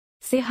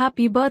say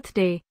happy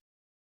birthday.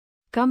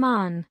 Come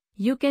on,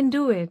 you can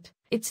do it.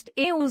 It's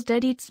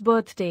I-Deusdedit's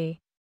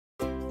birthday.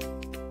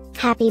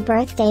 Happy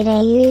birthday to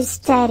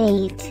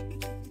I-Deusdedit.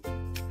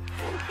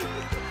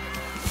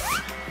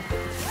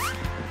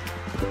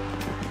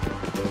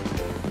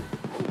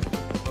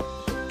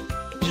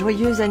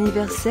 Joyeux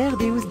anniversaire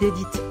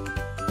I-Deusdedit.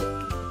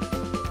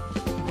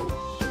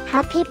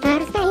 Happy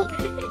birthday,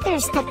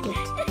 I-Deusdedit.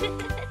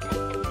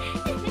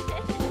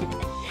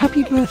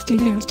 Happy birthday,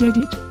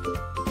 I-Deusdedit.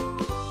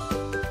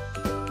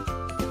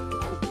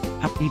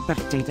 Happy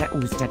birthday to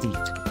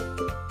I-Deusdedit.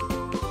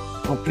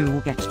 Hope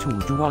you get to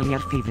do all your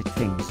favorite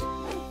things.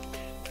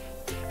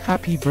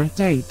 Happy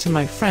birthday to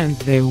my friend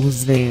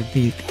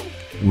I-Deusdedit.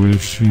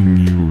 Wishing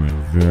you a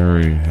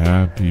very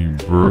happy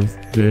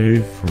birthday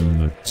from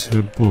the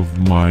tip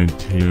of my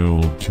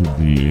tail to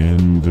the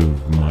end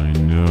of my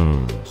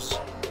nose.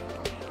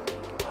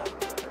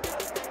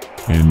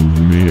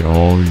 And may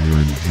all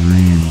your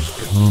dreams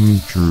come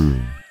true.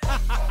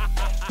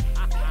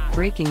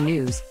 Breaking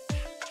news.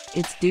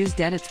 It's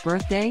I-Deusdedit's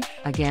birthday,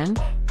 again?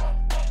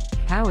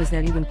 How is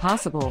that even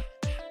possible?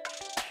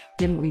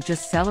 Didn't we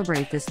just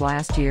celebrate this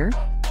last year?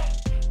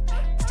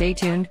 Stay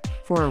tuned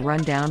for a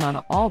rundown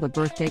on all the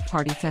birthday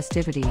party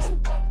festivities.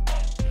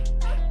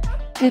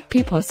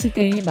 Happy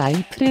birthday,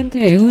 my friend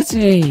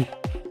I-Deusdedit.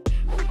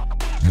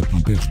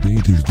 Happy birthday,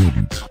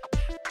 I-Deusdedit.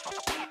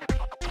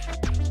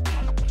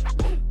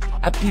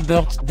 Happy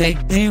birthday,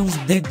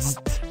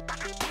 I-Deusdedit.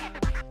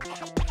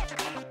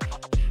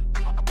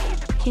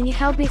 Can you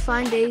help me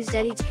find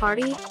I-Deusdedit's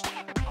party?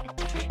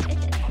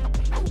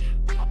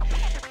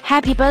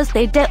 Happy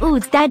birthday,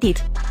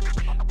 I-Deusdedit.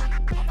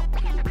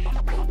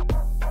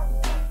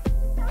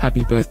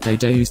 Happy birthday,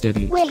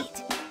 I-Deusdedit.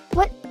 Wait,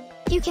 what?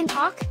 You can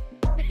talk?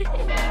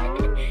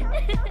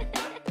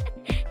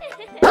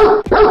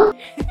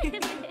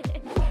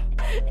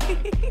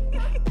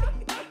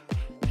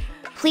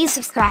 Please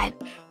subscribe,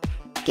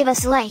 give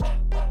us a like,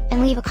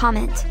 and leave a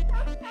comment.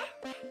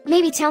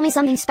 Maybe tell me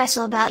something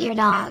special about your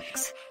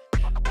dogs.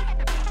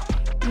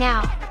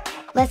 Now,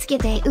 let's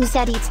get the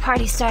I-Deusdedit's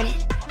party started.